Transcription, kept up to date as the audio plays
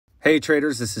Hey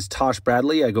traders, this is Tosh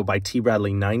Bradley. I go by T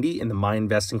Bradley 90 in the My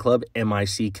Investing Club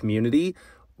MIC community.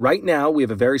 Right now, we have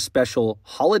a very special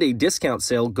holiday discount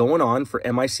sale going on for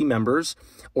MIC members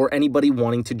or anybody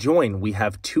wanting to join. We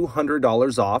have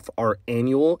 $200 off our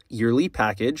annual yearly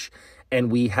package,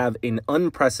 and we have an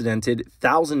unprecedented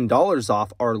 $1,000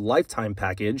 off our lifetime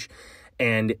package.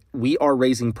 And we are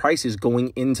raising prices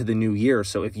going into the new year.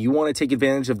 So if you want to take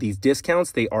advantage of these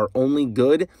discounts, they are only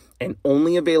good and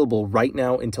only available right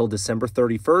now until December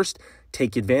 31st.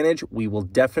 Take advantage. We will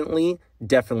definitely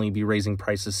be raising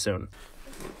prices soon.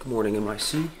 Good morning,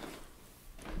 MIC.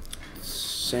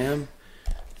 Sam,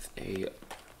 a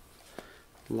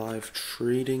live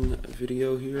trading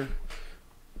video here.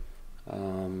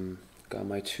 Got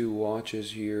my two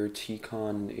watches here, TCON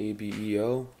and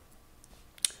ABEO.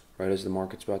 Right as the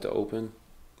market's about to open.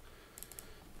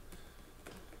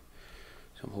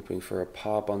 So I'm hoping for a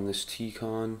pop on this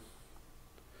TCON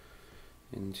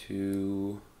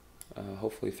into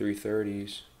hopefully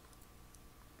 330s.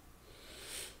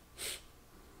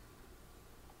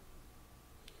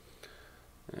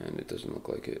 And it doesn't look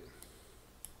like it.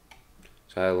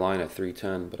 So I had a line at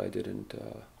 310, but I didn't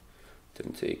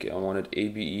take it. I wanted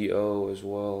ABEO as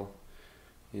well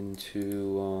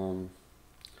into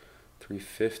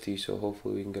 350, so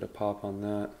hopefully we can get a pop on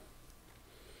that.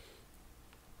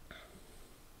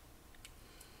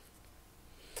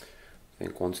 I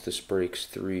think once this breaks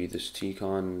 3, this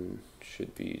TCON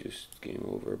should be just game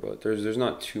over, but there's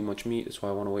not too much meat, that's why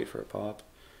I want to wait for a pop.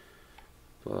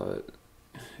 But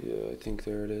yeah, I think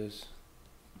there it is.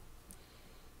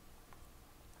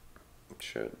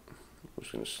 Shit, I was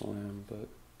gonna slam, but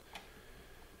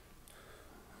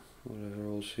whatever,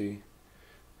 we'll see.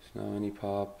 Now any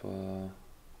pop, I'm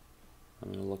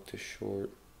going to look to short.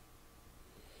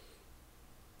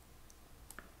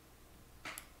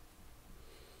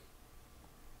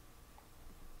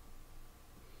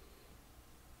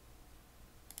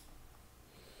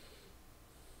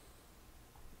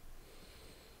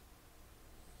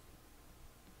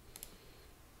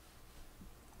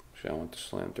 Actually, I want to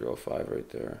slam 305 right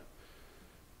there.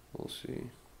 We'll see.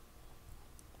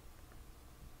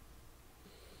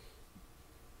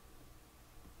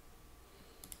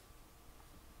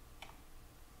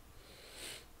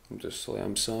 Just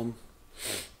slam some,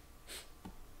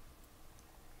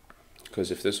 because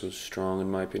if this was strong,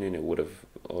 in my opinion, it would have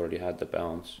already had the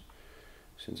bounce.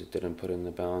 Since it didn't put in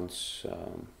the bounce,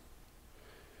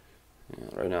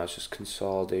 right now it's just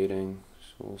consolidating,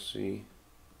 so we'll see.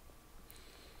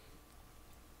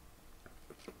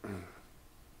 Oh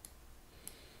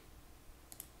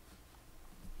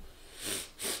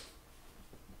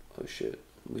shit,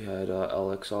 we had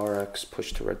LXRX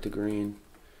push to red to green.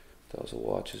 That was a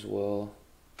watch as well.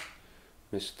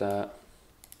 Missed that.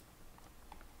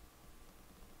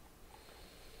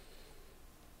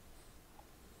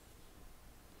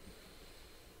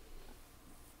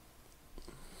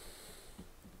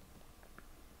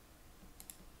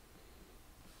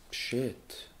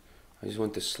 Shit. I just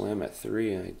went to slam at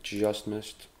 3 and I just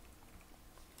missed.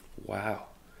 Wow.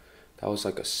 That was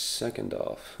like a second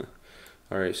off.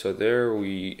 Alright, so there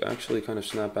we actually kind of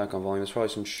snapped back on volume. There's probably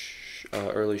some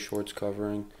early shorts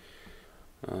covering.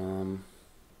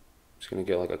 Just gonna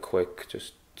get like a quick,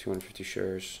 just 250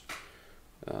 shares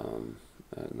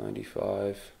at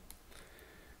 95.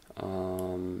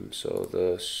 So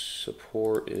the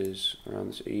support is around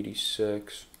this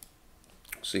 86.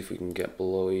 See if we can get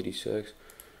below 86,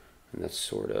 and that's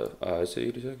sort of is it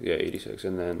 86? Yeah, 86,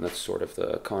 and then that's sort of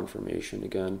the confirmation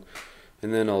again.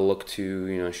 And then I'll look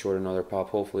to short another pop,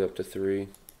 hopefully up to 3.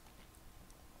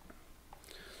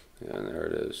 Yeah, and there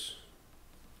it is.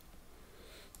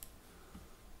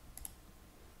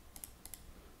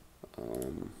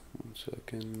 One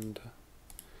second.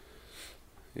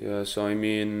 Yeah, so I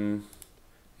mean,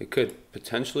 it could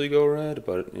potentially go red,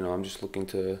 but I'm just looking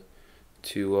to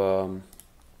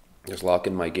just lock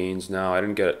in my gains now. I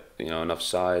didn't get enough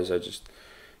size. It's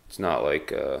not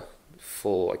like a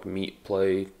full like meat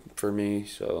play for me.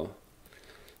 So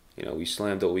we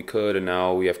slammed what we could, and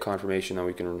now we have confirmation that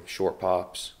we can short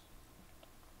pops.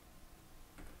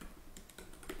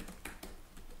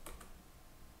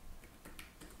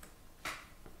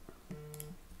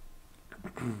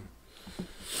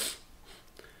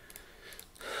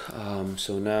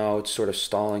 So now it's sort of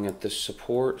stalling at this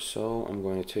support, so I'm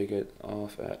going to take it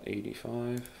off at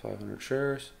 85, 500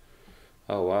 shares.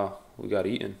 Oh wow, we got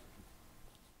eaten.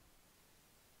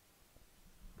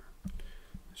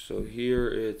 So here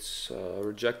it's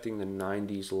rejecting the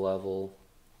 90s level.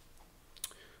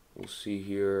 We'll see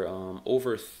here.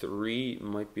 Over 3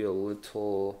 might be a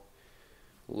little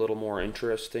more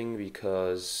interesting,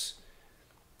 because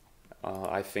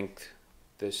I think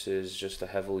this is just a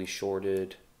heavily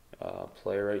shorted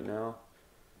play right now.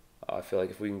 I feel like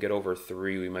if we can get over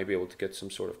 3, we might be able to get some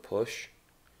sort of push.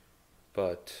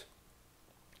 But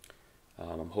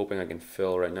I'm hoping I can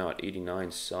fill right now at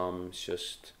 89 some.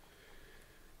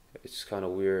 It's kind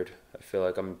of weird. I feel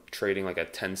like I'm trading like a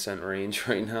 10-cent range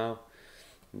right now.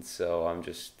 And so I'm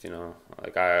just,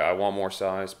 like I want more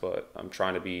size, but I'm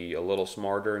trying to be a little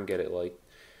smarter and get it like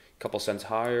a couple cents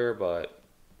higher. But,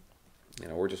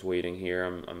 we're just waiting here.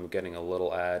 I'm getting a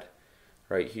little ad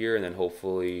right here. And then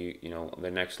hopefully,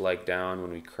 the next leg down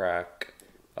when we crack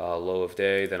low of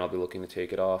day, then I'll be looking to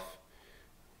take it off.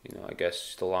 I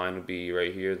guess the line would be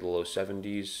right here, the low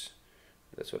 70s.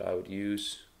 That's what I would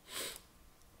use.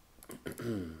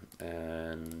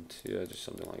 And yeah, just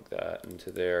something like that into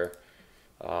there.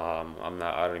 I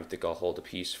don't even think I'll hold a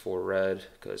piece for red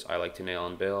because I like to nail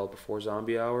and bail before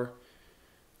zombie hour.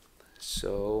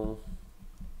 So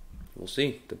we'll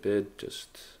see. The bid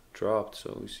just dropped,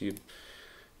 so we see a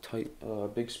tight,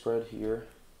 big spread here.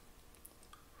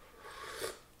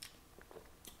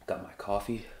 Got my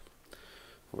coffee.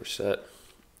 We're set.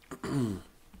 So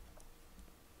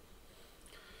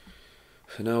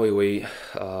now we wait.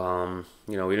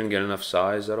 We didn't get enough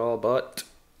size at all, but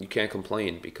you can't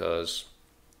complain because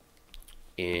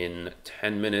in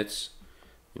 10 minutes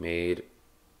we made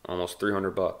almost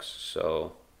 $300.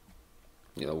 So,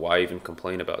 why even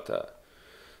complain about that?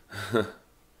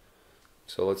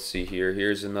 So let's see here.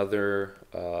 Here's another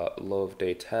low of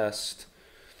day test.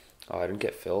 Oh, I didn't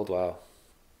get filled. Wow.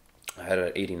 I had it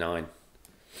at 89.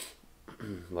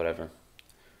 Whatever.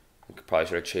 I probably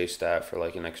should have chased that for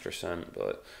like an extra cent,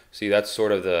 but see, that's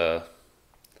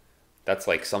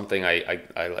like something I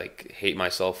like hate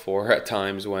myself for at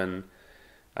times when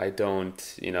I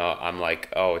don't, I'm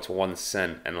like, oh, it's 1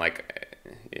 cent, and like,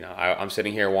 I'm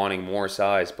sitting here wanting more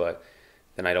size, but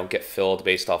then I don't get filled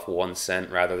based off 1 cent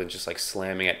rather than just like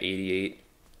slamming at 88.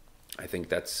 I think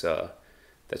that's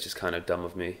just kind of dumb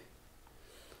of me.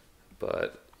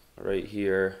 But right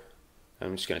here,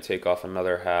 I'm just going to take off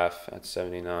another half at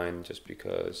 79 just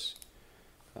because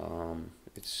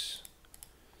it's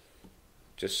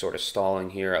just sort of stalling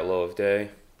here at low of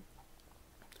day.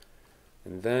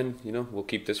 And then, we'll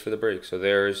keep this for the break. So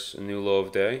there's a new low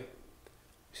of day.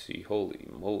 See, holy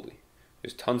moly.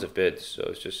 There's tons of bids. So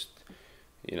it's just,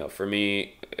 for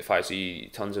me, if I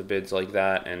see tons of bids like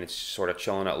that and it's sort of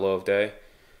chilling at low of day,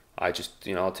 I just,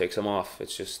 I'll take some off.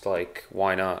 It's just like,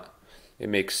 why not? It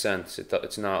makes sense.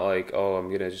 It's not like, oh, I'm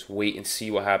going to just wait and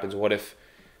see what happens. What if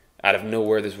out of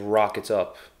nowhere this rockets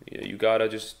up? You got to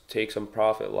just take some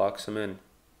profit, lock some in.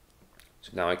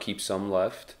 So now I keep some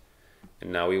left,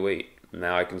 and now we wait.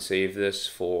 Now I can save this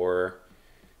for,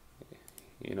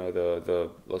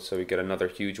 let's say we get another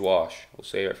huge wash. We'll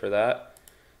save it for that.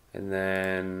 And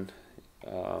then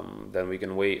we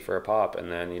can wait for a pop.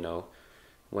 And then,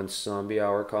 when zombie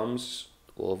hour comes,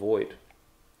 we'll avoid.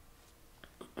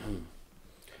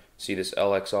 See this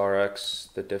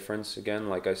LXRX, the difference again?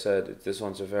 Like I said, this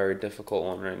one's a very difficult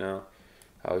one right now.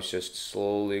 I was just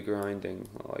slowly grinding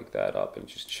like that up and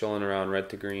just chilling around red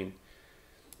to green.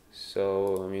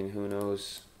 So, who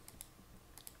knows?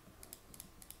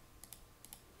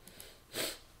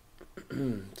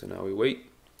 So now we wait.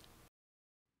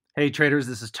 Hey traders,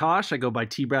 this is Tosh. I go by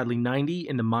TBradley90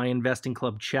 in the My Investing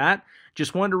Club chat.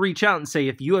 Just wanted to reach out and say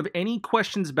if you have any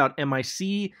questions about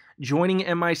MIC, joining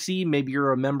MIC, maybe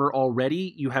you're a member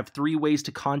already, you have 3 ways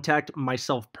to contact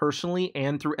myself personally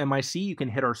and through MIC. You can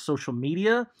hit our social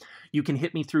media, you can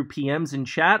hit me through PMs in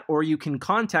chat, or you can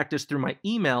contact us through my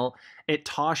email at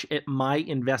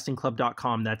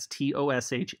tosh@myinvestingclub.com. That's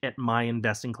TOSH at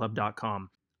myinvestingclub.com.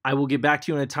 I will get back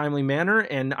to you in a timely manner,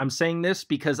 and I'm saying this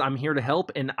because I'm here to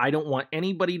help, and I don't want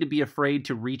anybody to be afraid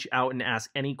to reach out and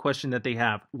ask any question that they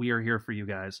have. We are here for you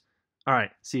guys. All right,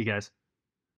 see you guys.